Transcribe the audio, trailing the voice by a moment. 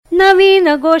नवीन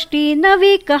गोष्टी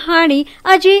नवी कहाणी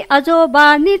आजी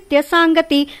आजोबा नित्य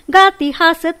सांगती, गाती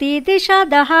हासती दिशा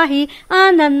दहाही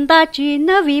आनंदाची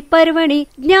नवी पर्वणी,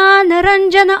 ज्ञान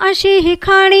रंजन अशी ही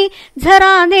खाणी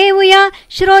झरा नेऊया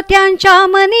श्रोत्यांच्या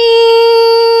मनी,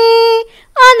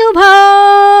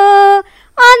 अनुभव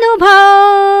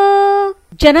अनुभव.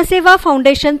 जनसेवा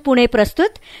फाउंडेशन पुणे प्रस्तुत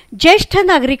ज्येष्ठ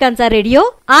नागरिकांचा रेडिओ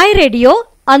आय रेडिओ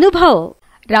अनुभव.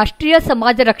 राष्ट्रीय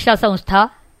समाज रक्षा संस्था,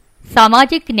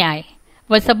 सामाजिक न्याय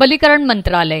व सबलीकरण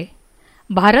मंत्रालय,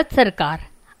 भारत सरकार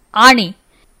आणि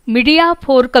मीडिया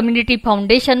फॉर कम्युनिटी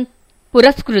फाउंडेशन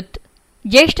पुरस्कृत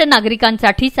ज्येष्ठ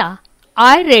नागरिकांसाठीचा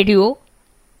आय रेडिओ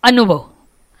अनुभव.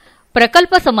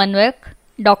 प्रकल्प समन्वयक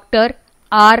डॉक्टर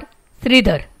आर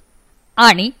श्रीधर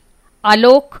आणि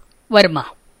आलोक वर्मा.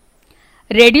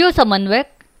 रेडिओ समन्वयक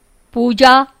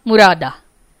पूजा मुरादा,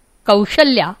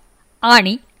 कौशल्या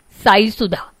आणि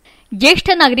साईसुधा.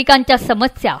 ज्येष्ठ नागरिकांच्या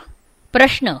समस्या,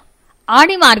 प्रश्न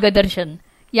आणि मार्गदर्शन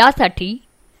यासाठी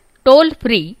टोल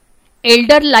फ्री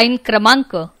एल्डर लाईन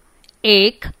क्रमांक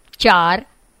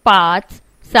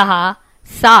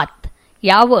 1456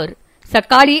 यावर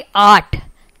सकाळी 8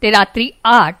 ते रात्री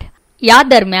 8 या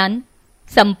दरम्यान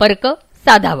संपर्क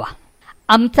साधावा.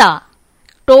 आमचा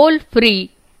टोल फ्री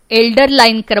एल्डर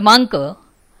लाईन क्रमांक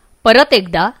परत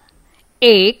एकदा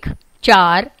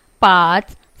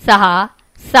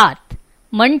 1456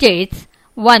 म्हणजेच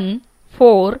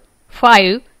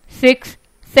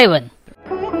 14567.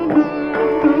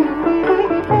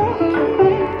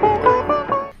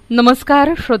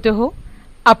 नमस्कार श्रोतेहो,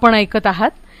 आपण ऐकत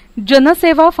आहात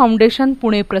जनसेवा फाउंडेशन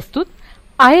पुणे प्रस्तुत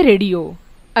आय रेडिओ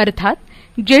अर्थात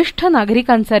ज्येष्ठ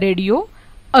नागरिकांचा रेडिओ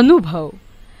अनुभव.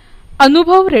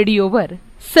 अनुभव रेडिओवर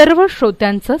सर्व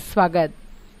श्रोत्यांचं स्वागत.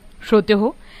 श्रोतेहो,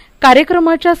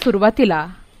 कार्यक्रमाच्या सुरुवातीला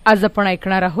आज आपण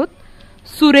ऐकणार आहोत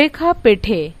सुरेखा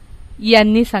पेठे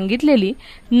यांनी सांगितलेली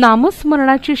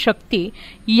नामस्मरणाची शक्ती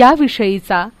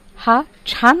याविषयीचा हा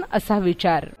छान असा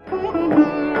विचार.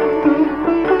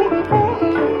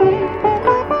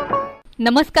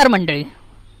 नमस्कार मंडळी,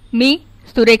 मी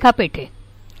सुरेखा पेठे.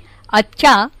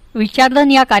 आजच्या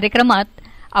विचारधन या कार्यक्रमात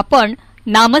आपण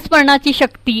नामस्मरणाची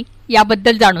शक्ती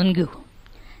याबद्दल जाणून घेऊ.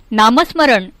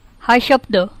 नामस्मरण हा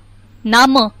शब्द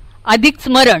नाम अधिक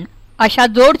स्मरण अशा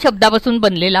जोड शब्दापासून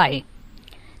बनलेला आहे.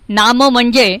 नाम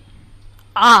म्हणजे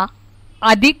आ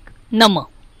अधिक नम.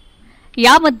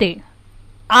 यामध्ये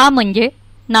आ म्हणजे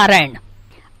नारायण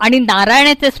आणि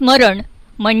नारायणाचे स्मरण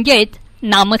म्हणजेच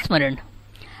नामस्मरण.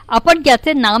 आपण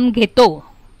ज्याचे नाम घेतो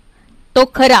तो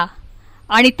खरा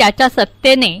आणि त्याच्या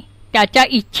सत्तेने, त्याच्या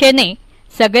इच्छेने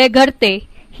सगळे घडते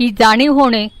ही जाणीव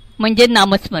होणे म्हणजे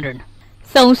नामस्मरण.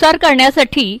 संसार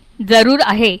करण्यासाठी जरूर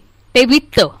आहे ते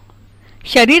वित्त,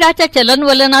 शरीराच्या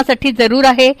चलनवलनासाठी जरूर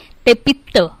आहे ते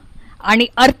पित्त आणि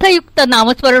अर्थयुक्त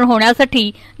नामस्मरण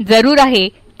होण्यासाठी जरूर आहे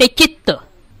ते चित्त.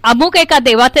 अमुक एका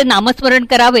देवाचे नामस्मरण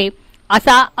करावे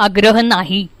असा आग्रह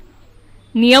नाही,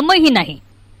 नियमही नाही.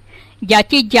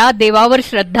 ज्याची ज्या देवावर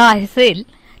श्रद्धा असेल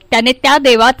त्याने त्या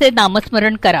देवाचे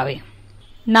नामस्मरण करावे.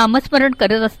 नामस्मरण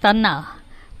करत असताना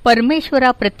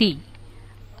परमेश्वराप्रती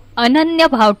अनन्य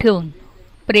भाव ठेवून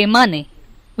प्रेमाने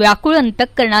व्याकुळ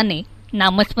अंतःकरणाने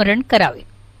नामस्मरण करावे.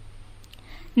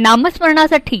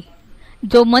 नामस्मरणासाठी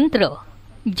जो मंत्र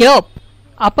जप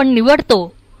आपण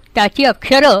निवडतो त्याची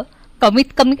अक्षरं कमीत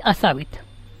कमी असावीत.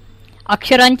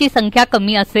 अक्षरांची संख्या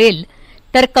कमी असेल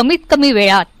तर कमीत कमी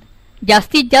वेळात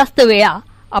जास्तीत जास्त वेळा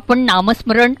आपण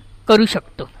नामस्मरण करू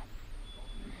शकतो.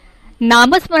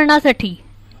 नामस्मरणासाठी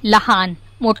लहान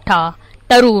मोठा,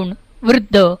 तरुण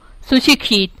वृद्ध,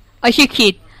 सुशिक्षित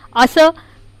अशिक्षित असं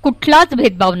कुठलाच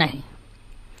भेदभाव नाही.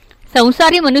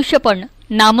 संसारी मनुष्य पण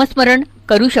नामस्मरण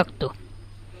करू शकतो.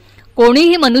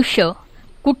 कोणीही मनुष्य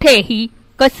कुठेही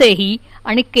कसेही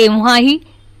आणि केव्हाही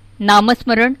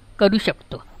नामस्मरण करू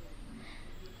शकतो.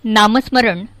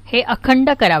 नामस्मरण हे अखंड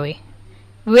करावे,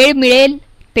 वेळ मिळेल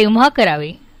तेव्हा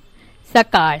करावे.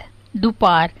 सकाळ,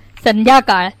 दुपार,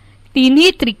 संध्याकाळ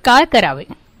तिन्ही त्रिकाळ करावे.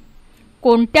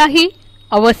 कोणत्याही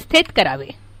अवस्थेत करावे.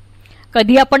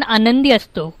 कधी आपण आनंदी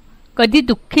असतो, कधी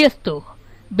दुःखी असतो,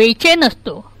 बेचैन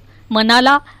असतो,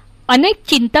 मनाला अनेक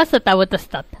चिंता सतावत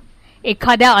असतात,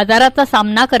 एखाद्या आजाराचा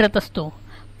सामना करत असतो.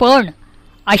 पण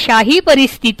अशाही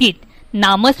परिस्थितीत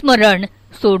नामस्मरण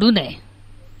सोडू नये.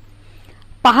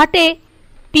 पहाटे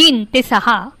 3 ते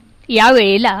 6 या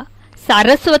वेळेला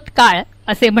सारस्वत काळ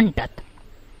असे म्हणतात.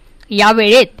 या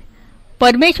वेळेत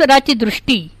परमेश्वराची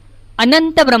दृष्टी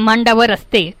अनंत ब्रह्मांडावर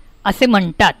असते असे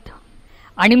म्हणतात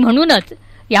आणि म्हणूनच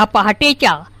या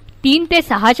पहाटेच्या 3 ते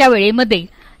 6च्या वेळेमध्ये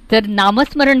जर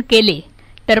नामस्मरण केले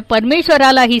तर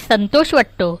परमेश्वरालाही संतोष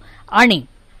वाटतो आणि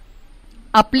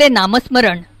आपले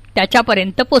नामस्मरण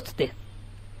त्याच्यापर्यंत पोचते.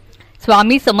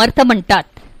 स्वामी समर्थ म्हणतात,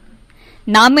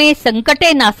 नामे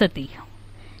संकटे नासती,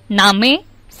 नामे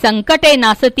संकटे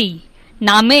नासती,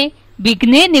 नामे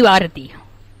विघ्ने निवारती,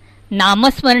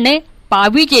 नामस्मरणे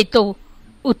पाविजेतो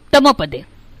उत्तम पदे.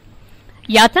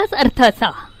 याचाच अर्थ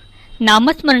असा,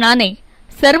 नामस्मरणाने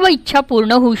सर्व इच्छा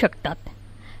पूर्ण होऊ शकतात,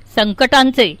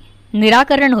 संकटांचे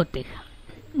निराकरण होते,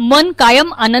 मन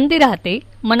कायम आनंदी राहते,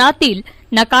 मनातील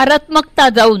नकारात्मकता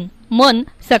जाऊन मन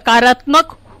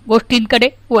सकारात्मक गोष्टींकडे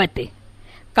वळते.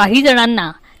 काही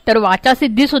जणांना तर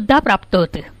वाचासिद्धीसुद्धा प्राप्त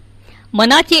होते,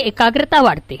 मनाची एकाग्रता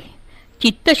वाढते,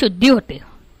 चित्तशुद्धी होते.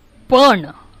 पण,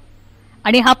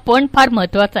 आणि हा पण फार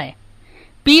महत्त्वाचा आहे,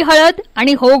 पी हळद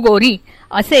आणि हो गोरी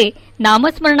असे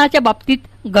नामस्मरणाच्या बाबतीत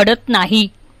घडत नाही.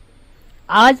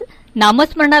 आज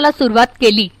नामस्मरणाला सुरुवात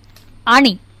केली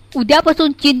आणि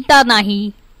उद्यापासून चिंता नाही,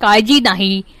 काळजी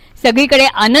नाही, सगळीकडे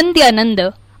आनंदी आनंद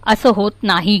असं होत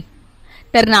नाही.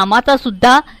 तर नामाचा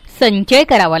सुद्धा संचय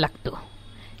करावा लागतो.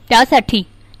 त्यासाठी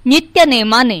नित्य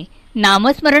नेमाने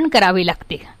नामस्मरण करावे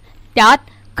लागते. त्यात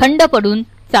खंड पडून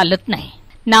चालत नाही.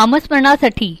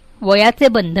 नामस्मरणासाठी वयाचे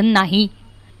बंधन नाही.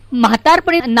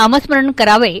 म्हातारपणी नामस्मरण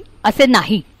करावे असे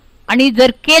नाही, आणि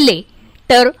जर केले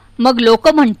तर मग लोक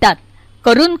म्हणतात,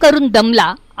 करून करून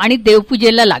दमला आणि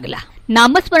देवपूजेला लागला.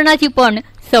 नामस्मरणाची पण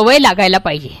सवय लागायला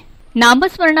पाहिजे.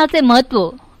 नामस्मरणाचे महत्त्व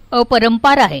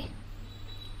अपरंपार आहे.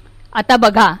 आता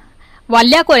बघा,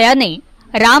 वाल्या कोळ्याने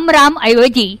राम राम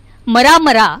ऐवजी मरा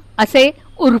मरा असे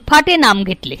उरफाटे नाम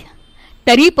घेतले,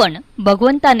 तरी पण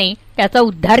भगवंताने त्याचा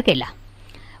उद्धार केला.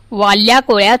 वाल्या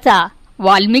कोळ्याचा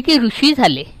वाल्मिकी ऋषी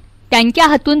झाले, त्यांच्या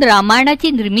हातून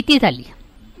रामायणाची निर्मिती झाली.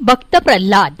 भक्त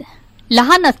प्रल्हाद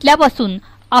लहान असल्यापासून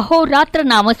अहोरात्र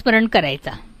नामस्मरण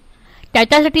करायचा.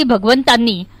 त्याच्यासाठी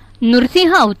भगवंतांनी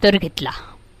नृसिंह अवतार घेतला.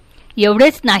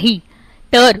 एवढेच नाही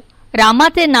तर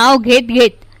रामाचे नाव घेत घेत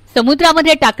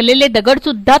समुद्रामध्ये टाकलेले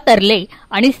दगडसुद्धा तरले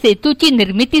आणि सेतूची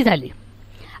निर्मिती झाली.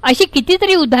 अशी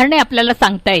कितीतरी उदाहरणे आपल्याला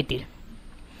सांगता येतील.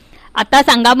 आता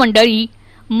सांगा मंडळी,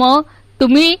 मग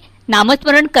तुम्ही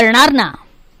नामस्मरण करणार ना?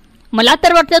 मला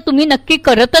तर वाटतं तुम्ही नक्की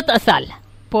करतच असाल.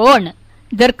 पण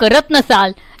जर करत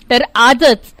नसाल तर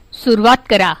आजच सुरुवात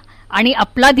करा आणि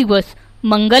आपला दिवस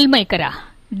मंगलमय करा.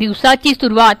 दिवसाची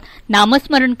सुरुवात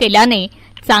नामस्मरण केल्याने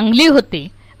चांगली होते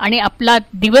आणि आपला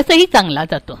दिवसही चांगला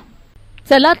जातो.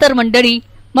 चला तर मंडळी,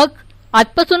 मग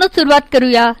आजपासूनच सुरुवात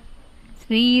करूया.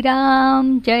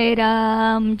 श्रीराम जय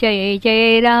राम जय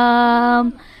जय राम,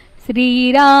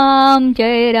 श्रीराम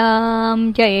जय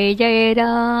राम जय जय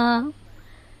राम,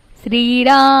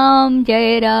 श्रीराम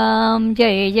जय राम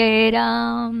जय जय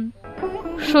राम.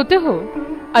 श्रोते हो,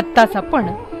 आत्ताच आपण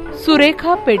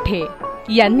सुरेखा पेठे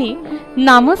यांनी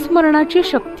नामस्मरणाची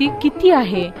शक्ती किती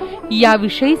आहे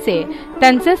याविषयीचे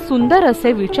त्यांचे सुंदर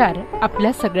असे विचार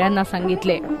आपल्या सगळ्यांना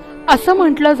सांगितले. असं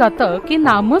म्हटलं जातं की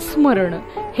नामस्मरण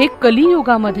हे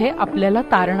कलियुगामध्ये आपल्याला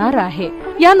तारणार आहे.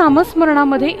 या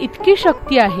नामस्मरणामध्ये इतकी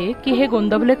शक्ती आहे की हे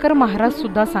गोंदवलेकर महाराज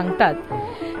सुद्धा सांगतात,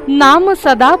 नाम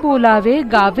सदा बोलावे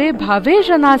गावे भावे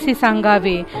जनासी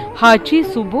सांगावे, हाची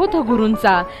सुबोध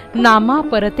गुरूंचा नामा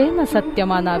परते न सत्य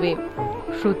मानावे.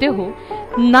 श्रोते हो,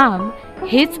 नाम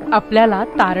हेच आपल्याला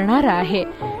तारणार आहे.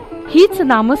 हीच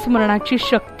नामस्मरणाची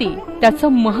शक्ती, त्याचं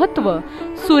महत्त्व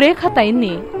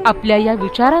सुरेखाताईंनी आपल्या या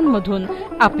विचारांमधून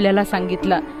आपल्याला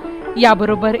सांगितलं.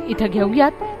 याबरोबर इथं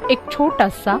घेऊयात एक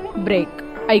छोटासा ब्रेक.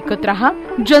 ऐकत रहा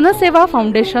जनसेवा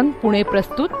फाउंडेशन पुणे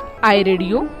प्रस्तुत आय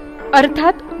रेडिओ,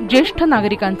 अर्थात ज्येष्ठ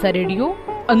नागरिकांचा रेडिओ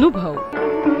अनुभव.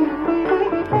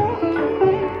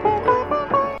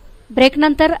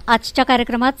 ब्रेकनंतर आजच्या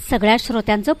कार्यक्रमात सगळ्या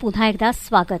श्रोत्यांचं पुन्हा एकदा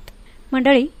स्वागत.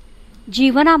 मंडळी,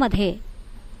 जीवनामध्ये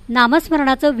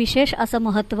नामस्मरणाचं विशेष असं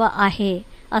महत्त्व आहे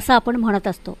असं आपण म्हणत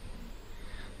असतो.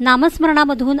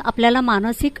 नामस्मरणामधून आपल्याला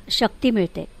मानसिक शक्ती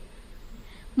मिळते.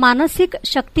 मानसिक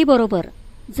शक्तीबरोबर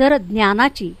जर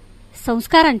ज्ञानाची,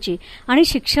 संस्कारांची आणि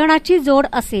शिक्षणाची जोड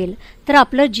असेल तर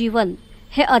आपलं जीवन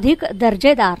हे अधिक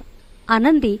दर्जेदार,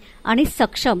 आनंदी आणि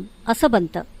सक्षम असं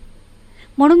बनतं.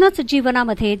 म्हणूनच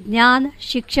जीवनामध्ये ज्ञान,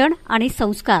 शिक्षण आणि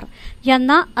संस्कार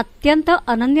यांना अत्यंत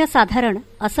अनन्यसाधारण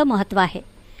असं महत्त्व आहे.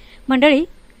 मंडळी,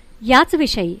 याच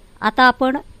विषयी आता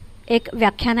आपण एक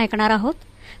व्याख्यान ऐकणार आहोत.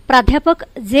 प्राध्यापक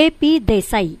जे.पी.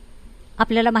 देसाई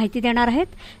आपल्याला माहिती देणार आहेत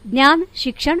ज्ञान,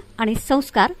 शिक्षण आणि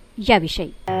संस्कार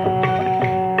याविषयी.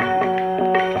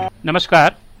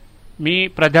 नमस्कार, मी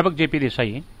प्राध्यापक जे.पी.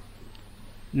 देसाई.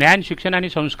 ज्ञान, शिक्षण आणि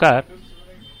संस्कार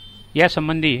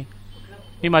यासंबंधी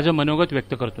मी माझं मनोगत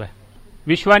व्यक्त करतो आहे.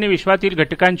 विश्व आणि विश्वातील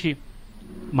घटकांची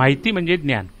माहिती म्हणजे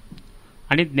ज्ञान,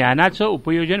 आणि ज्ञानाचं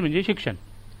उपयोजन म्हणजे शिक्षण.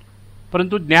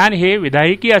 परंतु ज्ञान हे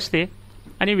विधायकी असते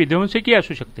आणि विध्वंसकी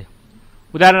असू शकते.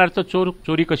 उदाहरणार्थ, चोर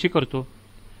चोरी कशी करतो,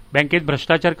 बँकेत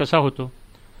भ्रष्टाचार कसा होतो,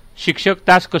 शिक्षक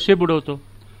तास कसे बुडवतो,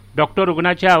 डॉक्टर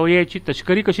रुग्णाच्या अवयवाची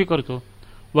तस्करी कशी करतो,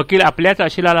 वकील आपल्याच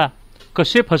अशिलाला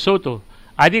कसे फसवतो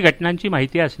आदी घटनांची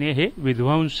माहिती असणे हे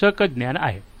विध्वंसक ज्ञान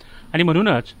आहे. आणि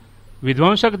म्हणूनच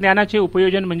विध्वंसक ज्ञानाचे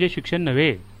उपयोजन म्हणजे शिक्षण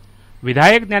नव्हे,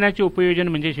 विधायक ज्ञानाचे उपयोजन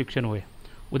म्हणजे शिक्षण होय.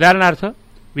 उदाहरणार्थ,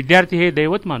 विद्यार्थी हे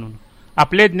दैवत मानून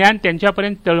आपले ज्ञान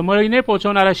त्यांच्यापर्यंत तळमळीने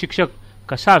पोहोचवणारा शिक्षक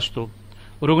कसा असतो,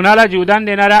 रुग्णाला जीवदान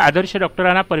देणाऱ्या आदर्श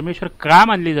डॉक्टरांना परमेश्वर का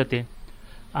मानली जाते,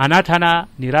 अनाथांना,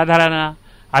 निराधारांना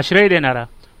आश्रय देणारा,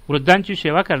 वृद्धांची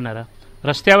सेवा करणारा,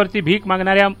 रस्त्यावरती भीक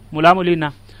मागणाऱ्या मुलामुलींना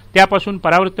त्यापासून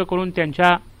परावृत्त करून त्यांच्या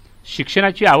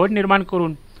शिक्षणाची आवड निर्माण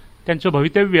करून त्यांचं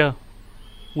भवितव्य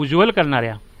उज्ज्वल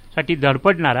करणाऱ्यासाठी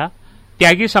धडपडणारा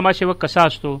त्यागी समाजसेवक कसा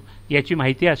असतो याची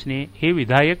माहिती असणे हे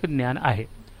विधायक ज्ञान आहे.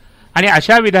 आणि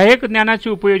अशा विधायक ज्ञानाचे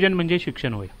उपयोजन म्हणजे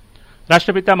शिक्षण होय.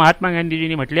 राष्ट्रपिता महात्मा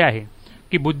गांधीजींनी म्हटले आहे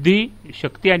की बुद्धी,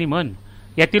 शक्ती आणि मन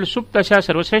यातील सुप्त अशा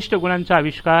सर्वश्रेष्ठ गुणांचा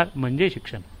आविष्कार म्हणजे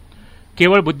शिक्षण.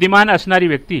 केवळ बुद्धिमान असणारी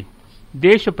व्यक्ती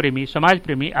देशप्रेमी,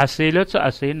 समाजप्रेमी असेलच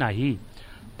असे नाही.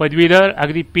 पदवीधर,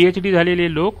 अगदी PhD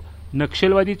झालेले लोक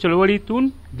नक्षलवादी चळवळीतून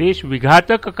देश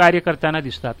विघातक कार्य करताना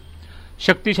दिसतात.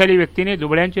 शक्तिशाली व्यक्तीने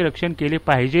दुबळ्यांचे रक्षण केले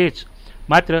पाहिजेच,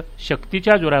 मात्र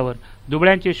शक्तीच्या जोरावर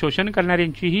दुबळ्यांचे शोषण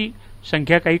करणाऱ्यांचीही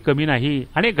संख्या काही कमी नाही.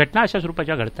 अनेक घटना अशा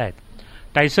स्वरूपाच्या घडत आहेत.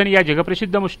 टायसन या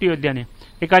जगप्रसिद्ध मुष्टियोद्ध्याने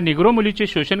एका निग्रो मुलीचे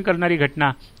शोषण करणारी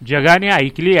घटना जगाने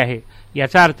ऐकली आहे.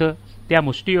 याचा अर्थ त्या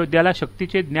मुष्टियोद्ध्याला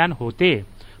शक्तीचे ज्ञान होते,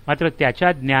 मात्र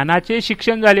त्याच्या ज्ञानाचे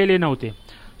शिक्षण झालेले नव्हते.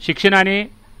 शिक्षणाने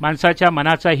माणसाच्या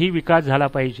मनाचाही विकास झाला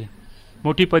पाहिजे.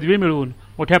 मोठी पदवी मिळवून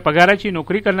मोठ्या पगाराची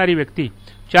नोकरी करणारी व्यक्ती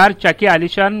 4 चाकी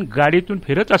आलिशान गाडीतून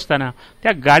फिरत असताना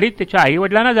त्या गाडीत त्याच्या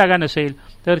आईवडिलांना जागा नसेल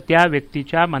तर त्या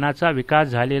व्यक्तीच्या मनाचा विकास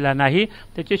झालेला नाही,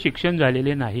 त्याचे शिक्षण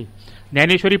झालेले नाही.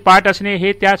 ज्ञानेश्वरी पाठ असणे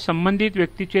हे त्या संबंधित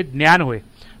व्यक्तीचे ज्ञान होय,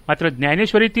 मात्र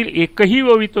ज्ञानेश्वरीतील एकही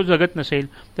ओवी तो जगत नसेल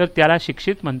तर त्याला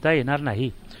शिक्षित म्हणता येणार नाही.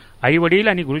 आई वडील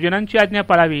आणि गुरुजनांची आज्ञा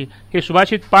पाळावी हे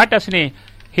सुभाषित पाठ असणे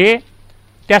हे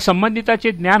त्या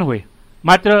संबंधिताचे ज्ञान होय,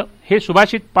 मात्र हे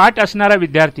सुभाषित पाठ असणारा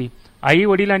विद्यार्थी आई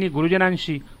वडील आणि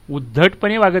गुरुजनांशी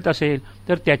उद्धटपणे वागत असेल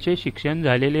तर त्याचे शिक्षण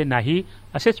झालेले नाही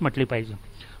असेच म्हटले पाहिजे.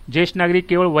 ज्येष्ठ नागरिक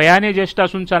केवळ वयाने ज्येष्ठ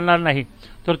असून चालणार नाही,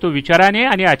 तर तो विचाराने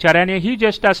आणि आचार्यानेही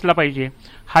ज्येष्ठ असला पाहिजे.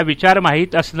 हा विचार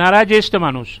माहीत असणारा ज्येष्ठ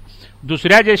माणूस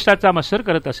दुसऱ्या ज्येष्ठाचा मत्सर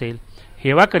करत असेल,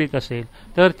 हेवा करीत असेल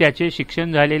तर त्याचे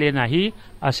शिक्षण झालेले नाही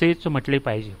असेच म्हटले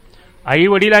पाहिजे. आई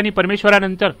वडील आणि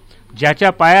परमेश्वरानंतर ज्याच्या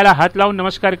पायाला हात लावून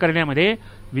नमस्कार करण्यामध्ये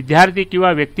विद्यार्थी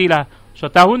किंवा व्यक्तीला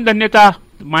स्वतःहून धन्यता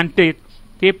मानते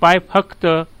ते पाय फक्त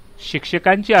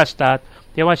शिक्षकांचे असतात,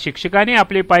 तेव्हा शिक्षकाने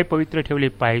आपले पाय पवित्र ठेवले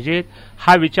पाहिजेत.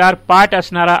 हा विचार पाठ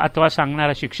असणारा अथवा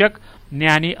सांगणारा शिक्षक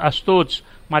ज्ञानी असतोच,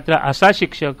 मात्र असा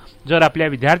शिक्षक जर आपल्या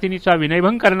विद्यार्थिनीचा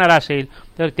विनयभंग करणारा असेल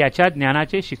तर त्याच्या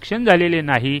ज्ञानाचे शिक्षण झालेले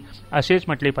नाही असेच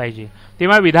म्हटले पाहिजे.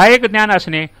 तेव्हा विधायक ज्ञान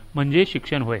असणे म्हणजे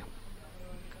शिक्षण होय.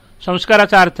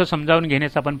 संस्काराचा अर्थ समजावून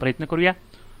घेण्याचा आपण प्रयत्न करूया.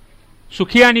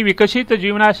 सुखी आणि विकसित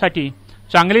जीवनासाठी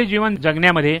चांगले जीवन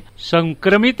जगण्यामध्ये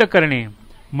संक्रमित करणे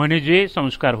म्हणजे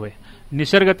संस्कार होय.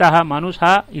 निसर्गतः माणूस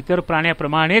हा इतर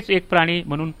प्राण्याप्रमाणेच एक प्राणी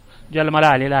म्हणून जन्माला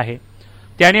आलेला आहे.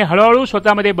 त्याने हळूहळू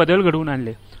स्वतःमध्ये बदल घडवून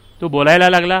आणले. तो बोलायला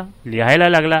लागला, लिहायला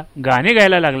लागला, गाणे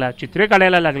गायला लागला, चित्रे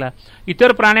काढायला लागला.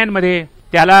 इतर प्राण्यांमध्ये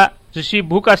त्याला जशी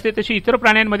भूक असते तशी इतर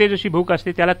प्राण्यांमध्ये जशी भूक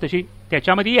असते त्याला तशी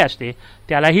त्याच्यामध्येही असते.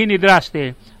 त्यालाही निद्रा असते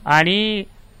आणि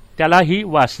त्यालाही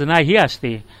वासनाही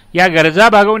असते. या गरजा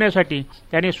भागवण्यासाठी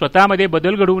त्याने स्वतःमध्ये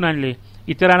बदल घडवून आणले.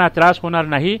 इतरांना त्रास होणार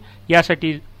नाही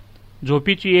यासाठी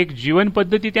झोपीची एक जीवन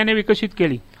पद्धती त्याने विकसित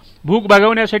केली. भूक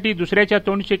भागवण्यासाठी दुसऱ्याच्या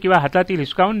तोंडचे किंवा हातातील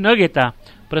हिसकावून न घेता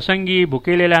प्रसंगी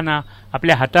भुकेलेल्यांना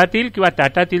आपल्या हातातील किंवा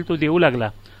ताटातील तो देऊ लागला.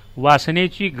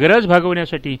 वासनेची गरज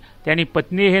भागवण्यासाठी त्यांनी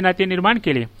पत्नी हे नाते निर्माण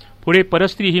केले. पुढे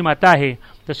परस्त्री ही माता आहे,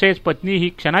 तसेच पत्नी ही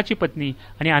क्षणाची पत्नी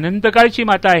आणि अनंतकाळची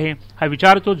माता आहे हा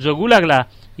विचार तो जगू लागला.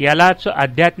 यालाच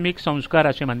आध्यात्मिक संस्कार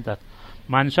असे म्हणतात.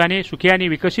 माणसाने सुखी आणि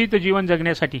विकसित जीवन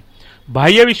जगण्यासाठी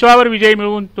बाह्य विश्वावर विजय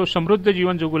मिळवून तो समृद्ध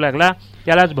जीवन जगू लागला.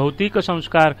 त्यालाच भौतिक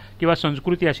संस्कार किंवा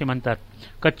संस्कृती असे म्हणतात.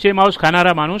 कच्चे मांस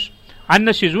खाणारा माणूस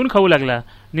अन्न शिजवून खाऊ लागला.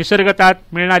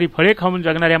 निसर्गात मिळणारी फळे खाऊन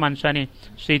जगणाऱ्या माणसाने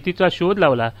शेतीचा शोध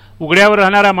लावला. उघड्यावर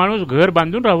राहणारा माणूस घर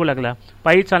बांधून राहू लागला.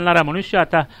 पायी चालणारा मनुष्य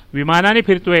आता विमानाने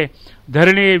फिरतोय.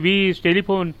 धरणे, वीज,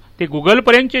 टेलिफोन ते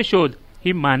गुगलपर्यंतचे शोध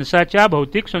ही माणसाच्या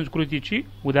भौतिक संस्कृतीची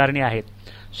उदाहरणे आहेत.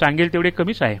 सांगेल तेवढे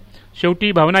कमीच आहे.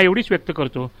 शेवटी भावना एवढीच व्यक्त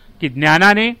करतो की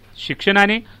ज्ञानाने,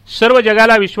 शिक्षणाने सर्व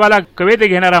जगाला विश्वाला कवेत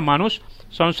घेणारा माणूस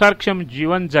संसारक्षम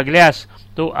जीवन जगल्यास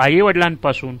तो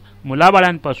आईवडिलांपासून,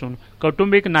 मुलाबाळांपासून,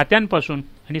 कौटुंबिक नात्यांपासून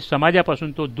आणि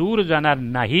समाजापासून तो दूर जाणार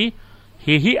नाही,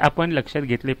 हेही आपण लक्षात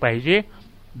घेतले पाहिजे.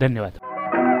 धन्यवाद.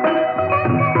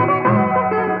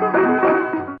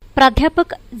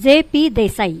 प्राध्यापक जे.पी.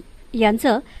 देसाई,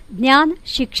 यांचं ज्ञान,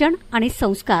 शिक्षण आणि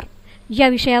संस्कार या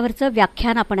विषयावरचं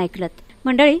व्याख्यान आपण ऐकलं.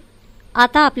 मंडळी,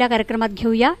 आता आपल्या कार्यक्रमात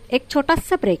घेऊया एक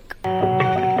छोटासा ब्रेक.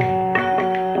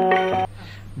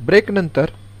 ब्रेकनंतर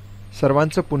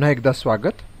सर्वांचं पुन्हा एकदा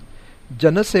स्वागत.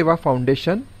 जनसेवा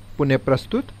फाउंडेशन पुणे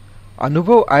प्रस्तुत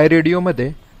अनुभव आय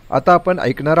रेडिओमध्ये आता आपण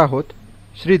ऐकणार आहोत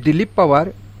श्री दिलीप पवार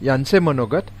यांचे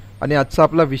मनोगत. आणि आजचा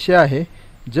आपला विषय आहे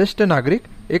ज्येष्ठ नागरिक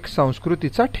एक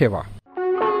संस्कृतीचा ठेवा.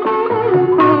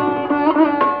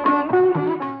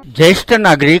 ज्येष्ठ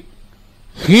नागरिक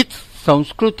हीच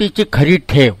संस्कृतीची खरी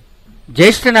ठेव.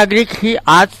 ज्येष्ठ नागरिक ही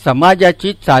आज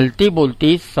समाजाची चालती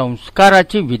बोलती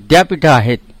संस्काराची विद्यापीठं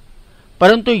आहेत.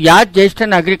 परंतु या ज्येष्ठ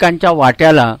नागरिकांच्या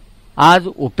वाट्याला आज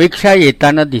उपेक्षा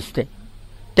येताना दिसते.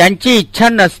 त्यांची इच्छा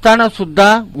नसताना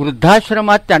सुद्धा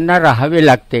वृद्धाश्रमात त्यांना राहावे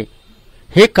लागते.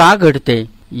 हे का घडते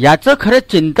याचं खरं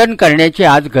चिंतन करण्याची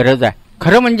आज गरज आहे.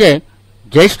 खरं म्हणजे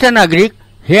ज्येष्ठ नागरिक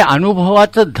हे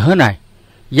अनुभवाचं धन आहे.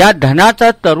 या धनाचा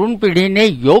तरुण पिढीने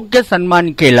योग्य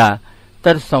सन्मान केला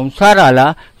तर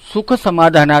संसाराला सुख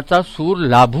समाधानाचा सूर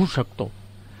लाभू शकतो.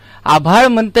 आभाळ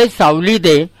म्हणते सावली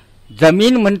दे,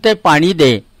 जमीन म्हणते पाणी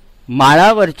दे,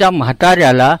 माळावरच्या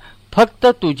म्हाताऱ्याला फक्त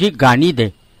तुझी गाणी दे.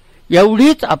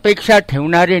 एवढीच अपेक्षा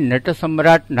ठेवणारे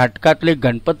नटसम्राट नाटकातले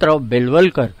गणपतराव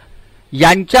बेलवलकर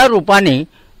यांच्या रूपाने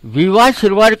विवा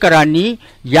शिरवाडकरांनी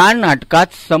या नाटकात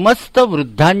समस्त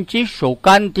वृद्धांची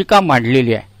शोकांतिका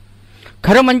मांडलेली आहे.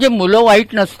 खरं म्हणजे मुलं वाईट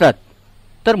नसतात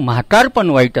तर म्हातारपण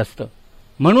वाईट असतं.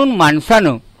 म्हणून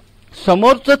माणसानं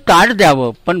समोरचं ताट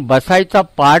द्यावं पण बसायचा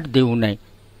पाठ देऊ नये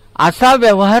असा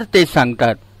व्यवहार ते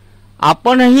सांगतात.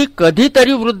 आपणही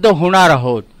कधीतरी वृद्ध होणार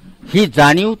आहोत ही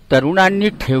जाणीव तरुणांनी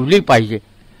ठेवली पाहिजे.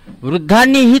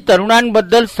 वृद्धांनीही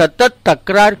तरुणांबद्दल सतत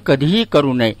तक्रार कधीही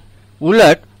करू नये.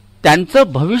 उलट त्यांचं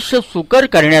भविष्य सुकर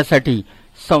करण्यासाठी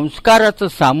संस्काराचं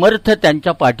सामर्थ्य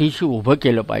त्यांच्या पाठीशी उभं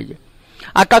केलं पाहिजे.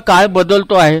 आता काळ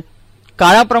बदलतो आहे,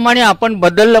 काळाप्रमाणे आपण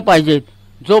बदललं पाहिजे.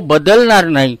 जो बदलणार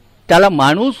नाही त्याला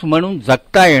माणूस म्हणून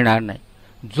जगता येणार नाही.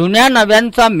 जुन्या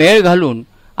नव्यांचा मेळ घालून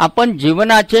आपण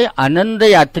जीवनाचे आनंद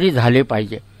यात्री झाले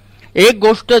पाहिजे. एक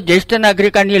गोष्ट ज्येष्ठ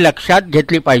नागरिकांनी लक्षात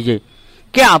घेतली पाहिजे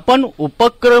की आपण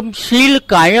उपक्रमशील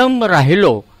कायम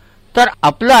राहिलो तर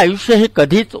आपलं आयुष्य हे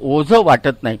कधीच ओझं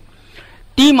वाटत नाही.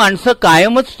 ती माणसं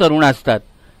कायमच तरुण असतात.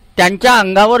 त्यांच्या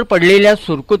अंगावर पडलेल्या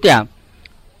सुरकुत्या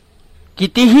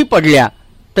कितीही पडल्या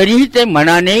तरीही ते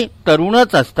मनाने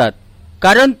तरुणच असतात.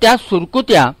 कारण त्या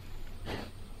सुरकुत्या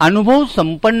अनुभव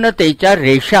संपन्नतेच्या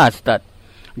रेषा असतात.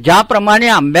 ज्याप्रमाणे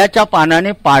आंब्याच्या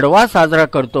पानाने पाडवा साजरा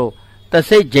करतो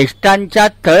तसे ज्येष्ठांच्या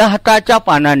तळहाताच्या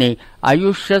पानाने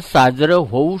आयुष्य साजरं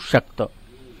होऊ शकतं.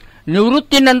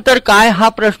 निवृत्तीनंतर काय हा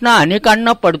प्रश्न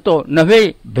अनेकांना पडतो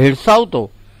नव्हे भेडसावतो.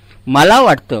 मला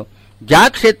वाटतं ज्या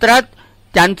क्षेत्रात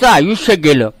त्यांचं आयुष्य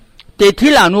गेलं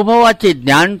तेथील अनुभवाचे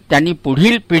ज्ञान त्यांनी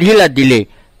पुढील पिढीला दिले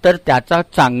तर त्याचा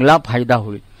चांगला फायदा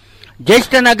होईल.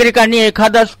 ज्येष्ठ नागरिकांनी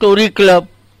एखादा स्टोरी क्लब,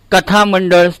 कथा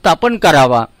मंडळ स्थापन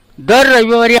करावा. दर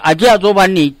रविवारी आजी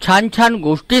आजोबांनी छान छान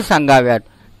गोष्टी सांगाव्यात.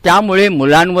 त्यामुळे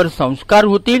मुलांवर संस्कार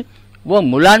होतील व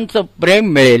मुलांचं प्रेम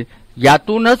मिळेल.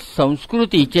 यातूनच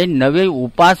संस्कृतीचे नवे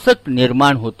उपासक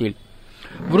निर्माण होतील.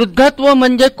 वृद्धत्व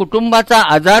म्हणजे कुटुंबाचा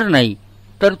आजार नाही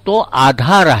तर तो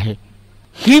आधार आहे.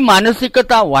 ही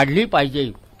मानसिकता वाढली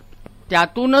पाहिजे.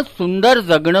 त्यातूनच सुंदर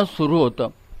जगणं सुरू होतं.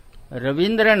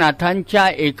 रवींद्रनाथांच्या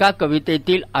एका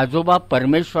कवितेतील आजोबा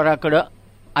परमेश्वराकडे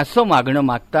असं मागणं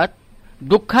मागतात,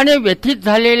 दुःखाने व्यथित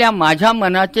झालेल्या माझ्या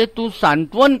मनाचे तू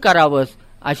सांत्वन करावंस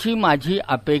अशी माझी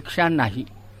अपेक्षा नाही.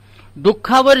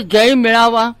 दुःखावर जय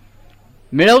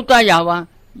मिळवता यावा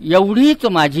एवढीच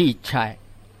माझी इच्छा आहे.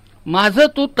 माझं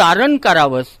तू तारण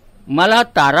करावंस, मला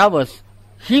तारावंस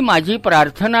ही माझी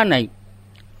प्रार्थना नाही.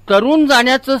 तरुण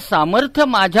जाण्याचं सामर्थ्य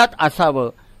माझ्यात असावं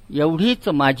एवढीच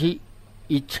माझी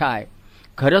इच्छा आहे.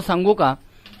 खरं सांगू का,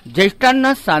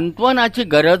 ज्येष्ठांना सांत्वनाची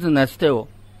गरज नसते हो.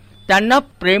 त्यांना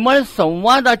प्रेमळ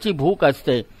संवादाची भूक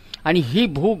असते आणि ही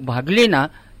भूक भागली ना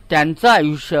त्यांचं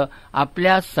आयुष्य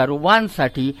आपल्या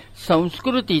सर्वांसाठी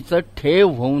संस्कृतीचं ठेव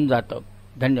होऊन जातं.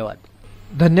 धन्यवाद.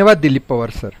 धन्यवाद दिलीप पवार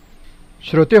सर.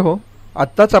 श्रोते हो,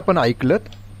 आत्ताच आपण ऐकलत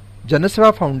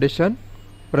जनसेवा फाउंडेशन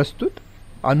प्रस्तुत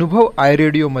अनुभव आय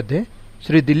रेडिओमध्ये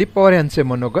श्री दिलीप पवार यांचे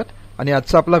मनोगत. आणि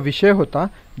आजचा आपला विषय होता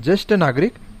ज्येष्ठ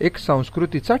नागरिक एक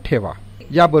संस्कृतीचा ठेवा.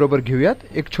 याबरोबर घेऊयात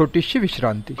एक छोटीशी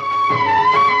विश्रांती.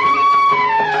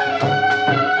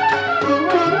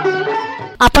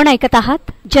 आपण ऐकत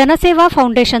आहात जनसेवा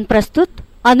फाउंडेशन प्रस्तुत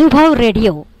अनुभव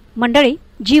रेडिओ. मंडळी,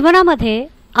 जीवनामध्ये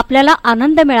आपल्याला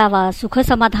आनंद मिळावा, सुख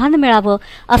समाधान मिळावं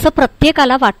असं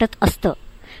प्रत्येकाला वाटत असतं.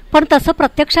 पण तसं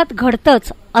प्रत्यक्षात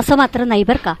घडतंच असं मात्र नाही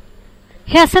बरं का.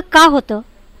 हे असं का होतं?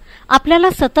 आपल्याला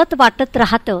सतत वाटत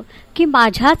राहतं की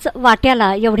माझ्याच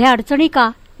वाट्याला एवढ्या अडचणी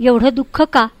का, एवढं दुःख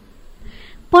का.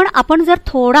 पण आपण जर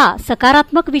थोडा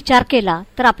सकारात्मक विचार केला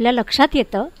तर आपल्या लक्षात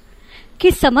येतं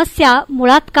की समस्या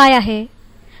मुळात काय आहे,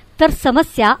 तर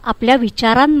समस्या आपल्या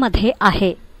विचारांमध्ये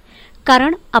आहे.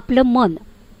 कारण आपलं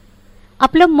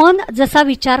मन जसा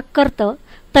विचार करतं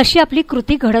तशी आपली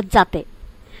कृती घडत जाते.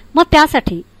 मग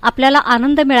त्यासाठी आपल्याला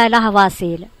आनंद मिळायला हवा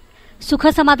असेल,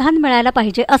 सुखसमाधान मिळायला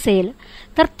पाहिजे असेल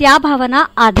तर त्या भावना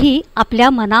आधी आपल्या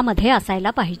मनामध्ये असायला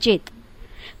पाहिजेत.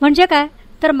 म्हणजे काय,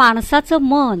 तर माणसाचं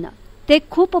मन ते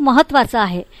खूप महत्त्वाचं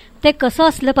आहे. ते कसं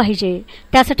असलं पाहिजे,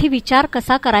 त्यासाठी विचार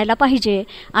कसा करायला पाहिजे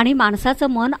आणि माणसाचं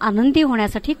मन आनंदी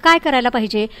होण्यासाठी काय करायला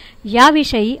पाहिजे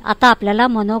याविषयी आता आपल्याला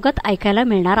मनोगत ऐकायला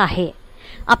मिळणार आहे.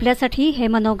 आपल्यासाठी हे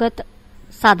मनोगत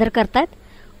सादर करतायत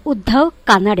उद्धव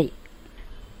कानडे.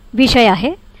 विषय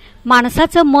आहे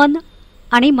माणसाचं मन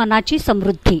आणि मनाची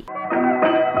समृद्धी.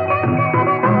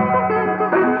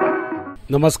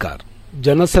 नमस्कार.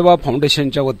 जनसेवा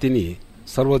फाउंडेशनच्या वतीने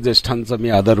सर्व ज्येष्ठांचं मी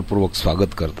आदरपूर्वक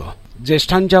स्वागत करतो.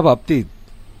 ज्येष्ठांच्या बाबतीत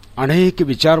अनेक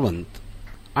विचारवंत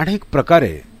अनेक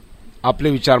प्रकारे आपले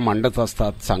विचार मांडत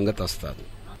असतात, सांगत असतात.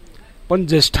 पण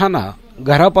ज्येष्ठांना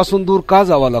घरापासून दूर का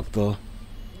जावं लागतं,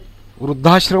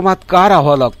 वृद्धाश्रमात का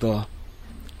राहावं लागतं,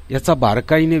 याचा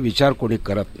बारकाईने विचार कोणी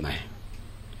करत नाही.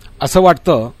 असं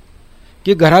वाटतं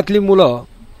की घरातली मुलं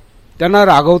त्यांना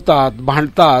रागवतात,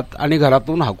 भांडतात आणि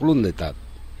घरातून हाकलून देतात.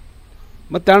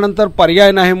 मग त्यानंतर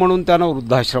पर्याय नाही म्हणून त्यांना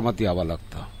वृद्धाश्रमात यावं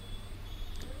लागतं.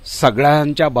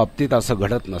 सगळ्यांच्या बाबतीत असं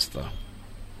घडत नसतं.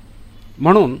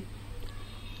 म्हणून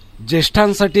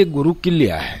ज्येष्ठांसाठी गुरुकिल्ली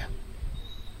आहे.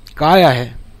 काय आहे,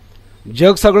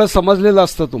 जग सगळं समजलेलं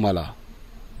असतं, तुम्हाला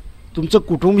तुमचं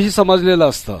कुटुंबही समजलेलं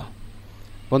असतं,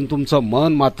 पण तुमचं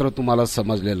मन मात्र तुम्हाला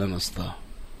समजलेलं नसतं.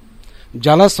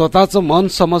 ज्याला स्वतःचं मन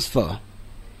समजतं,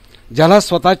 ज्याला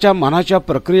स्वतःच्या मनाच्या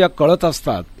प्रक्रिया कळत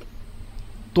असतात,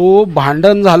 तो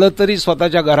भांडण झालं तरी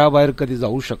स्वतःच्या घराबाहेर कधी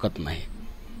जाऊ शकत नाही.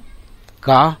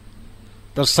 का,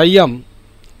 तर संयम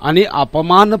आणि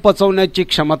अपमान पचवण्याची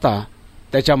क्षमता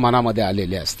त्याच्या मनामध्ये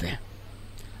आलेली असते.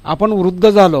 आपण वृद्ध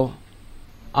झालो,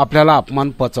 आपल्याला अपमान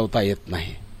पचवता येत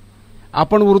नाही.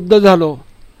 आपण वृद्ध झालो,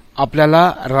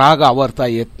 आपल्याला राग आवरता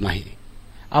येत नाही.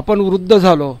 आपण वृद्ध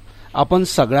झालो, आपण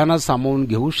सगळ्यांना सामावून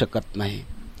घेऊ शकत नाही.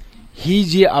 ही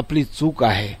जी आपली चूक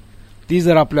आहे ती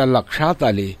जर आपल्या लक्षात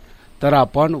आली तर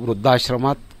आपण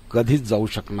वृद्धाश्रमात कधीच जाऊ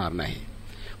शकणार नाही.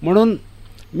 म्हणून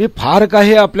मी फार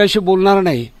काही आपल्याशी बोलणार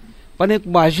नाही, पण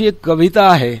माझी एक कविता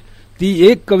आहे, ती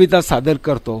एक कविता सादर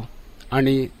करतो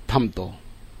आणि थांबतो.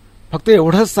 फक्त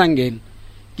एवढंच सांगेन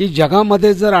की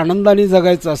जगामध्ये जर आनंदाने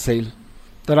जगायचं असेल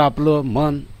तर आपलं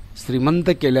मन श्रीमंत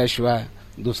केल्याशिवाय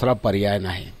दुसरा पर्याय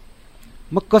नाही.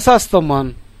 मग कसं असतं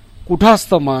मन, कुठं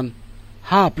असतं मन,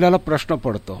 हा आपल्याला प्रश्न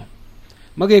पडतो.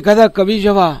 मग एखादा कवी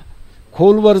जेव्हा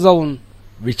खोलवर जाऊन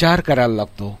विचार करायला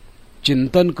लागतो,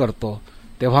 चिंतन करतो,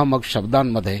 तेव्हा मग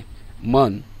शब्दांमध्ये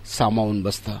मन सामावून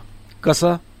बसतं.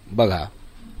 कसं बघा.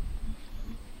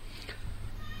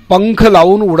 पंख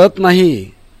लावून उडत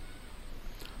नाही,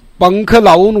 पंख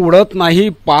लावून उडत नाही,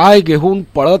 पाय घेऊन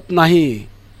पळत नाही,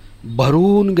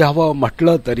 भरून घ्यावं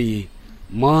म्हटलं तरी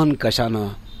मन कशानं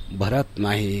भरत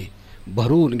नाही,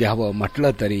 भरून घ्यावं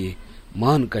म्हटलं तरी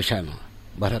मन कशानं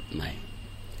भरत नाही.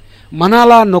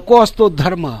 मनाला नको असतो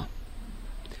धर्म,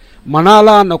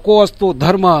 मनाला नको असतो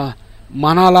धर्म,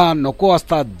 मनाला नको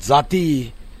असतात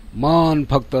जाती, मन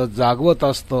फक्त जागवत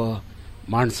असतं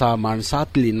माणसा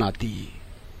माणसातली नाती.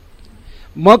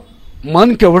 मग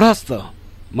मन केवढं असतं,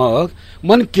 मग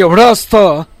मन केवढं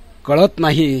असतं कळत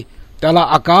नाही, त्याला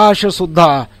आकाश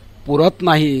सुद्धा पुरत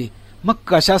नाही. मग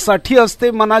कशासाठी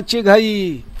असते मनाची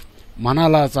घाई,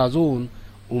 मनालाच अजून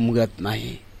उमगत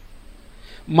नाही.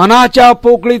 मनाच्या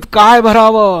पोकळीत काय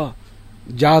भरावं,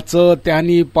 ज्याचं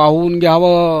त्यांनी पाहून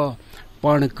घ्यावं,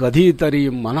 पण कधीतरी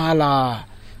मनाला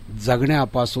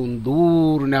जगण्यापासून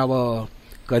दूर न्यावं,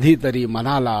 कधीतरी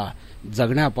मनाला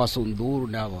जगण्यापासून दूर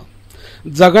न्यावं.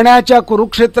 जगण्याच्या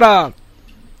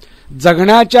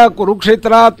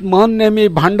कुरुक्षेत्रात मन नेहमी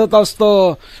भांडत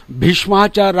असतं,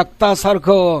 भीष्माच्या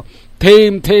रक्तासारखं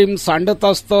थेंब थेंब सांडत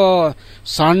असतं.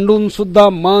 सांडून सुद्धा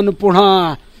मन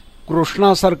पुन्हा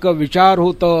कृष्णासारखं विचार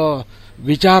होतं,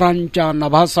 विचारांच्या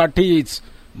नभासाठीच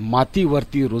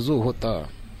मातीवरती रुजू होतं.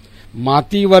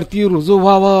 मातीवरती रुजू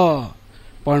व्हावं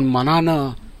पण मनानं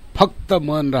फक्त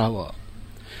मन राहावं,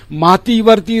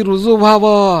 मातीवरती रुजू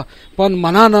व्हावं पण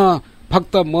मनानं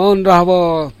फक्त मन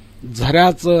राहावं.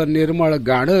 झऱ्याचं निर्मळ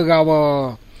गाणं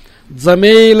गावं,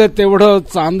 जमेल तेवढं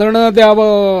चांदणं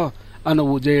द्यावं, अन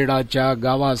उजेडाच्या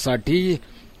गावासाठी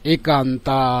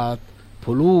एकांतात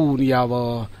फुलून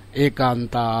यावं,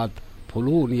 एकांतात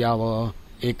फुलून यावं,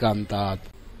 एकांतात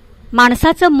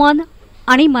माणसाचं मन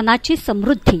आणि मनाची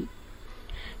समृद्धी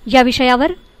या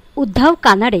विषयावर उद्धव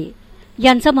कानडे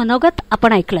यांचं मनोगत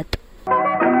आपण ऐकलत.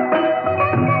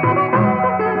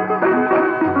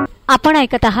 आपण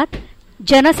ऐकत आहात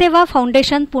जनसेवा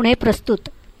फाउंडेशन पुणे प्रस्तुत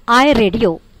आय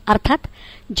रेडिओ अर्थात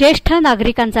ज्येष्ठ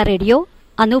नागरिकांचा रेडिओ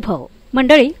अनुभव.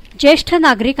 मंडळी, ज्येष्ठ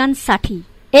नागरिकांसाठी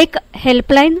एक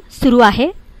हेल्पलाईन सुरू आहे.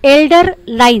 एल्डर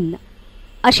लाईन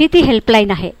अशी ती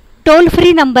हेल्पलाईन आहे. टोल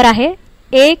फ्री नंबर आहे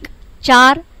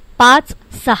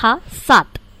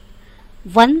 14567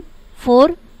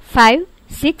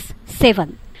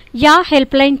 14567. या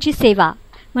हेल्पलाईनची सेवा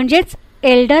म्हणजेच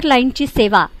एल्डर लाईनची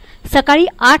सेवा सकाळी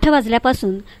 8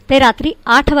 वाजल्यापासून ते रात्री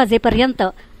 8 वाजेपर्यंत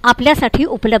आपल्यासाठी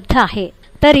उपलब्ध आहे.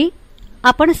 तरी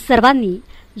आपण सर्वांनी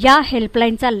या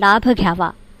हेल्पलाईनचा लाभ घ्यावा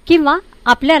किंवा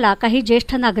आपल्याला काही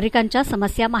ज्येष्ठ नागरिकांच्या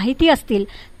समस्या माहिती असतील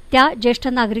त्या ज्येष्ठ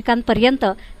नागरिकांपर्यंत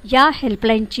या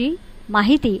हेल्पलाईनची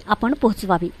माहिती आपण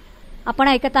पोहोचवावी. आपण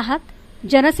ऐकत आहात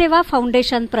जनसेवा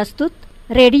फाउंडेशन प्रस्तुत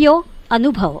रेडिओ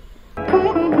अनुभव.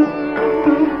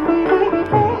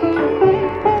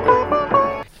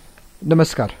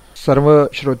 नमस्कार. सर्व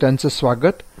श्रोत्यांचं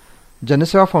स्वागत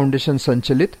जनसेवा फाउंडेशन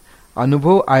संचलित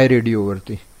अनुभव आय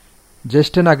रेडिओवरती,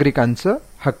 ज्येष्ठ नागरिकांचं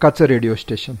हक्काचं रेडिओ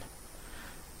स्टेशन.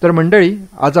 तर मंडळी,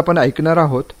 आज आपण ऐकणार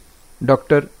आहोत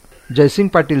डॉक्टर जयसिंग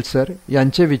पाटील सर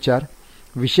यांचे विचार.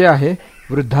 विषय आहे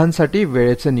वृद्धांसाठी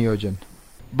वेळेचे नियोजन.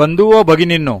 बंधू व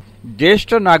भगिनींनो,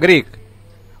 ज्येष्ठ नागरिक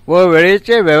व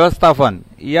वेळेचे व्यवस्थापन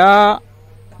या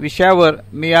विषयावर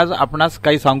मी आज आपणास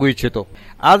काही सांगू इच्छितो.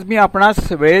 आज मी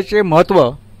आपणास वेळेचे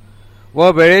महत्त्व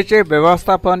व वेळेचे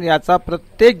व्यवस्थापन याचा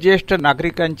प्रत्येक ज्येष्ठ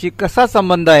नागरिकांची कसा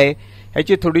संबंध आहे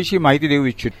याची थोडीशी माहिती देऊ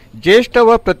इच्छितो. ज्येष्ठ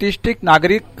व प्रतिष्ठित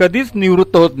नागरिक कधीच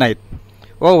निवृत्त होत नाहीत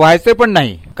व व्हायचे पण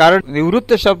नाही, कारण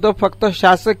निवृत्त शब्द फक्त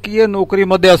शासकीय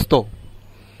नोकरीमध्ये असतो.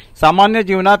 सामान्य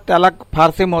जीवनात त्याला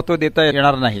फारसे महत्त्व देता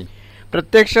येणार नाही.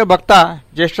 प्रत्यक्ष बघता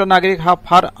ज्येष्ठ नागरिक हा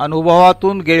फार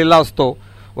अनुभवातून गेलेला असतो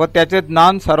व त्याचे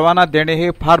ज्ञान सर्वांना देणे हे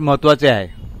फार महत्त्वाचे आहे.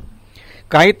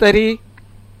 काहीतरी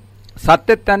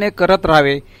सातत्याने करत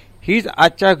राहावे हीच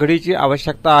आजच्या घडीची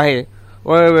आवश्यकता आहे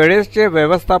व वेळेचे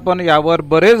व्यवस्थापन यावर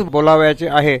बरेच बोलावयाचे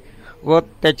आहे व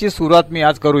त्याची सुरुवात मी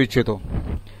आज करू इच्छितो.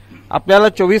 आपल्याला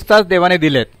 24 तास देवाने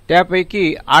दिलेत,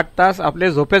 त्यापैकी 8 तास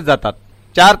आपले झोपेत जातात,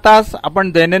 4 तास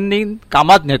आपण दैनंदिन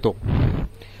कामात नेतो,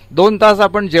 2 तास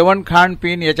आपण जेवण खाण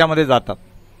पिण याच्यामध्ये जातात,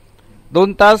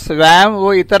 2 तास व्यायाम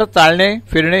व इतर चालणे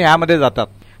फिरणे ह्यामध्ये जातात.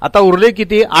 आता उरले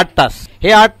किती? 8 तास.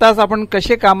 हे 8 तास आपण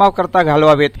कसे कामाकरता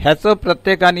घालवावेत ह्याचं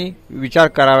प्रत्येकाने विचार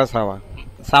करावाच हवा.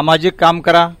 सामाजिक काम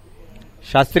करा,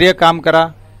 शास्त्रीय काम करा,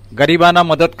 गरिबांना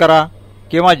मदत करा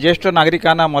किंवा ज्येष्ठ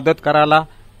नागरिकांना मदत करायला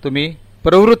तुम्ही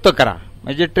प्रवृत्त करा,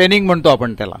 म्हणजे ट्रेनिंग म्हणतो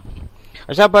आपण त्याला.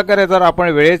 अशा प्रकारे जर आपण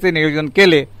वेळेचे नियोजन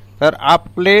केले तर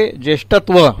आपले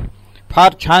ज्येष्ठत्व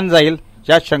फार छान जाईल,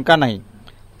 यात शंका नाही.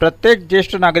 प्रत्येक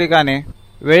ज्येष्ठ नागरिकाने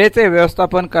वेळेचे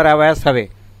व्यवस्थापन करावयास हवे,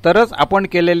 तरच आपण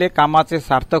केलेले कामाचे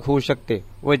सार्थक होऊ शकते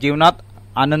व जीवनात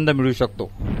आनंद मिळू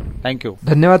शकतो. थँक्यू.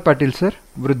 धन्यवाद पाटील सर.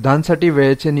 वृद्धांसाठी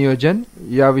वेळेचे नियोजन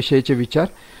याविषयीचे विचार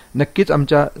नक्कीच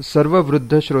आमच्या सर्व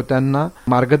वृद्ध श्रोत्यांना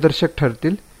मार्गदर्शक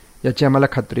ठरतील याची आम्हाला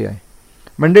खात्री आहे.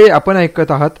 मंडळी, आपण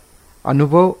ऐकत आहात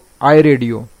अनुभव आय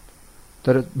रेडिओ.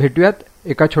 तर भेटूयात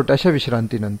एका छोट्याशा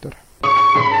विश्रांतीनंतर.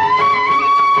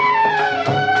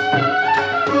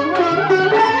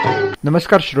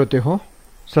 नमस्कार श्रोते हो,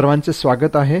 सर्वांचे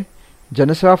स्वागत आहे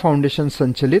जनसेवा फाउंडेशन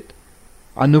संचलित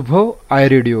अनुभव आय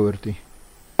रेडिओवरती.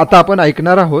 आता आपण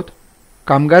ऐकणार आहोत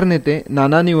कामगार नेते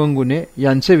नाना निवंगुने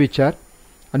यांचे विचार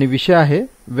आणि विषय आहे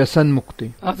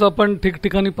व्यसनमुक्ती. आज आपण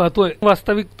ठिकठिकाणी पाहतोय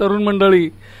वास्तविक तरुण मंडळी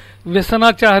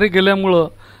व्यसनाच्या आहारी गेल्यामुळं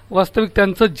वास्तविक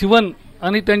त्यांचं जीवन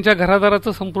आणि त्यांच्या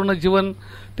घरादाराचं संपूर्ण जीवन,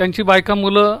 त्यांची बायका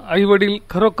मुलं आई वडील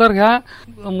खरोखर ह्या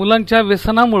मुलांच्या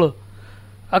व्यसनामुळं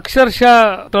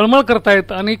अक्षरशः तळमळ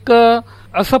करतायत. आणि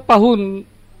असं पाहून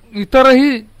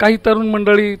इतरही काही तरुण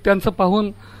मंडळी त्यांचं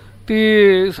पाहून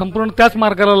ती संपूर्ण त्याच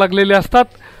मार्गाला लागलेली असतात.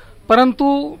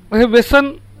 परंतु हे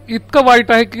व्यसन इतकं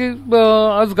वाईट आहे की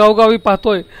आज गावगावी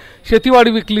पाहतोय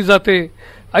शेतीवाडी विकली जाते,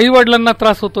 आईवडिलांना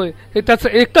त्रास होतोय. हे त्याचं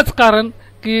एकच कारण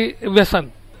की व्यसन.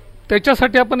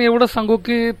 त्याच्यासाठी आपण एवढं सांगू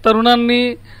की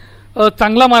तरुणांनी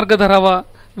चांगला मार्ग धरावा,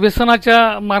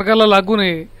 व्यसनाच्या मार्गाला लागू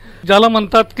नये. ज्याला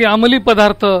म्हणतात की अंमली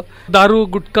पदार्थ, दारू,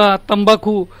 गुटखा,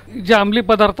 तंबाखू जे अंमली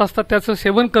पदार्थ असतात त्याचं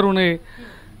सेवन करू नये.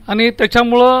 आणि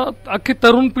त्याच्यामुळं अख्खी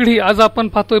तरुण पिढी आज आपण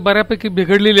पाहतोय बऱ्यापैकी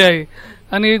बिघडलेली आहे.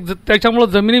 आणि त्याच्यामुळं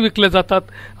जमिनी विकल्या जातात,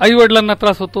 आईवडिलांना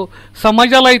त्रास होतो,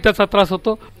 समाजालाही त्याचा त्रास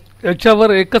होतो.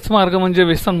 याच्यावर एकच मार्ग म्हणजे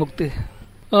व्यसनमुक्ती.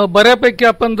 बऱ्यापैकी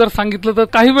आपण जर सांगितलं तर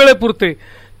काही वेळेपुरते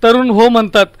तरुण हो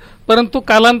म्हणतात, परंतु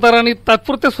कालांतराने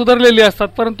तात्पुरते सुधारलेले असतात,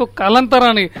 परंतु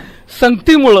कालांतराने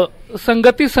संगतीमुळं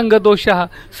संगती संगदोष हा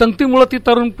संगतीमुळे ती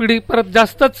तरुण पिढी परत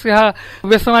जास्तच ह्या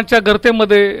व्यसनाच्या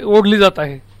गर्तेमध्ये ओढली जात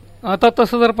आहे. आता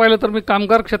तसं जर पाहिलं तर मी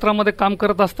कामगार क्षेत्रामध्ये काम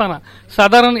करत असताना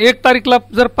साधारण 1 तारीखला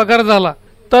जर पगार झाला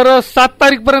तर 7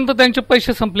 तारीखपर्यंत त्यांचे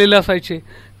पैसे संपलेले असायचे.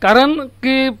 कारण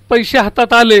की पैसे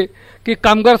हातात आले की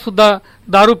कामगार सुद्धा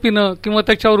दारू पिणं किंवा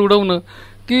त्याच्यावर उडवणं,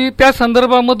 की त्या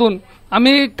संदर्भामधून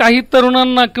आम्ही काही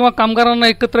तरुणांना किंवा कामगारांना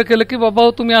एकत्र केलं की बाबा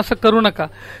तुम्ही असं करू नका.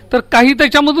 तर काही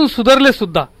त्याच्यामधून सुधारले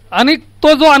सुद्धा. आणि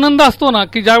तो जो आनंद असतो ना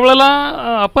की ज्या वेळेला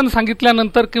आपण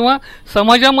सांगितल्यानंतर किंवा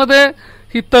समाजामध्ये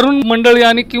ही तरुण मंडळी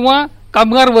आणि किंवा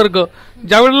कामगार वर्ग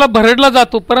ज्या वेळेला भरडला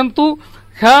जातो, परंतु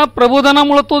ह्या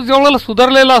प्रबोधनामुळे तो ज्या वेळेला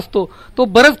सुधारलेला असतो तो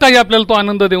बरंच काही आपल्याला तो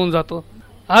आनंद देऊन जातो.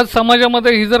 आज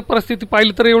समाजामध्ये ही जर परिस्थिती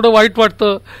पाहिली तर एवढं वाईट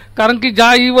वाटतं. कारण की ज्या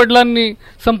आई वडिलांनी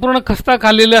संपूर्ण खस्ता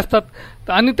खाल्लेले असतात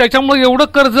आणि त्याच्यामुळे एवढं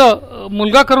कर्ज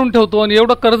मुलगा करून ठेवतो आणि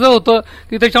एवढं कर्ज होतं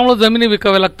की त्याच्यामुळे जमिनी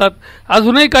विकाव्या लागतात.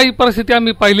 अजूनही काही परिस्थिती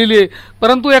आम्ही पाहिलेली आहे.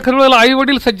 परंतु एखाद्या वेळेला आई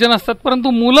वडील सज्जन असतात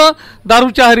परंतु मुलं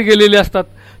दारूच्या आहारी गेलेली असतात,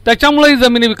 त्याच्यामुळेही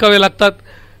जमिनी विकाव्या लागतात.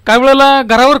 काही वेळेला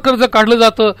घरावर कर्ज काढलं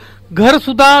जातं, घर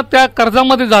सुद्धा त्या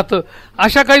कर्जामध्ये जातं.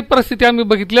 अशा काही परिस्थिती आम्ही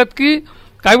बघितल्यात की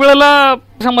काही वेळेला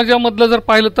समाजामधलं जर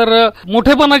पाहिलं तर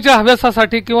मोठेपणाच्या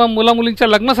हव्यासासाठी किंवा मुलामुलींच्या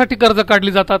लग्नासाठी कर्ज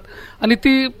काढली जातात आणि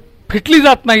ती फिटली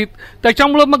जात नाहीत.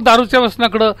 त्याच्यामुळं मग दारूच्या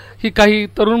व्यसनाकडं ही काही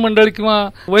तरुण मंडळी किंवा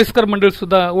वयस्कर मंडळी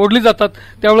सुद्धा ओढली जातात.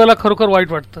 त्यावेळेला खरोखर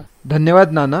वाईट वाटतं.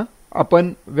 धन्यवाद नाना.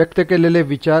 आपण व्यक्त केलेले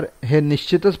विचार हे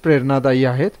निश्चितच प्रेरणादायी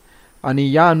आहेत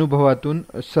आणि या अनुभवातून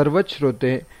सर्वच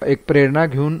श्रोते एक प्रेरणा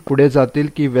घेऊन पुढे जातील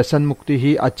की व्यसनमुक्ती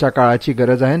ही आजच्या काळाची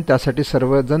गरज आहे आणि त्यासाठी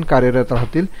सर्वजण कार्यरत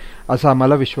राहतील असा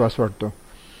आम्हाला विश्वास वाटतो.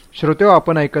 श्रोतेहो,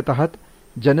 आपण ऐकत आहात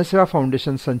जनसेवा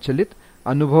फाउंडेशन संचलित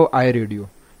अनुभव आय रेडिओ.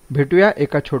 भेटूया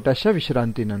एका छोट्याशा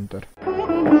विश्रांतीनंतर.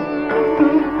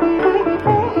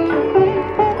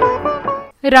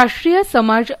 राष्ट्रीय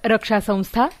समाज रक्षा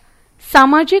संस्था,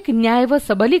 सामाजिक न्याय व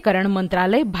सबलीकरण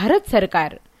मंत्रालय, भारत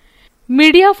सरकार,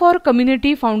 मीडिया फॉर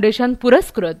कम्युनिटी फाउंडेशन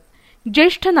पुरस्कृत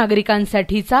ज्येष्ठ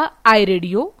नागरिकांसाठीचा आय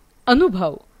रेडिओ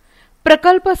अनुभव,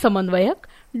 प्रकल्प समन्वयक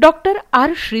डॉक्टर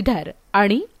आर श्रीधर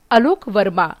आणि आलोक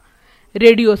वर्मा,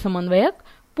 रेडिओ समन्वयक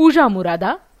पूजा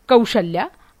मुरादा, कौशल्या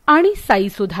आणि साई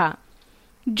सुधा.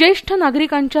 ज्येष्ठ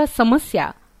नागरिकांच्या समस्या,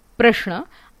 प्रश्न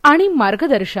आणि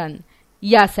मार्गदर्शन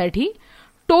यासाठी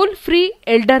टोल फ्री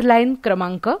एल्डर लाईन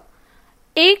क्रमांक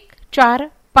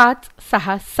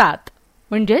 14567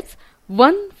 म्हणजेच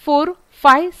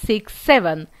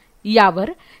 14567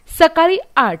 यावर सकाळी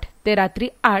 8 ते रात्री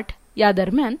 8 या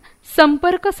दरम्यान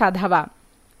संपर्क साधावा.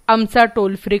 आमचा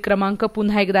टोल फ्री क्रमांक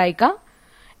पुन्हा एकदा ऐका.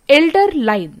 एल्डर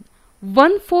लाईन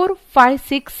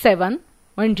 14567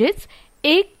 म्हणजेच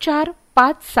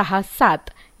 14567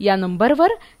 या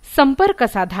नंबरवर संपर्क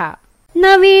साधा.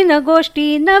 नवीन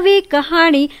गोष्टी नवी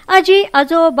कहाणी आजी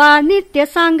आजोबा नित्य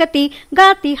सांगती,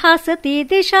 गाती हासती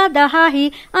दिशा दहाही,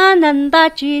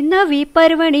 आनंदाची नवी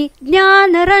पर्वणी,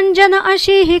 ज्ञान रंजन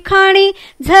अशी ही खाणी,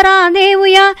 झरा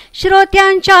नेऊया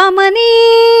श्रोत्यांच्या मनी.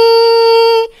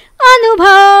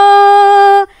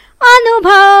 अनुभव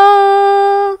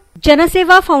अनुभव.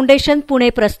 जनसेवा फाउंडेशन पुणे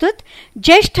प्रस्तुत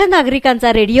ज्येष्ठ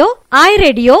नागरिकांचा रेडिओ आय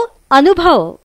रेडिओ अनुभव.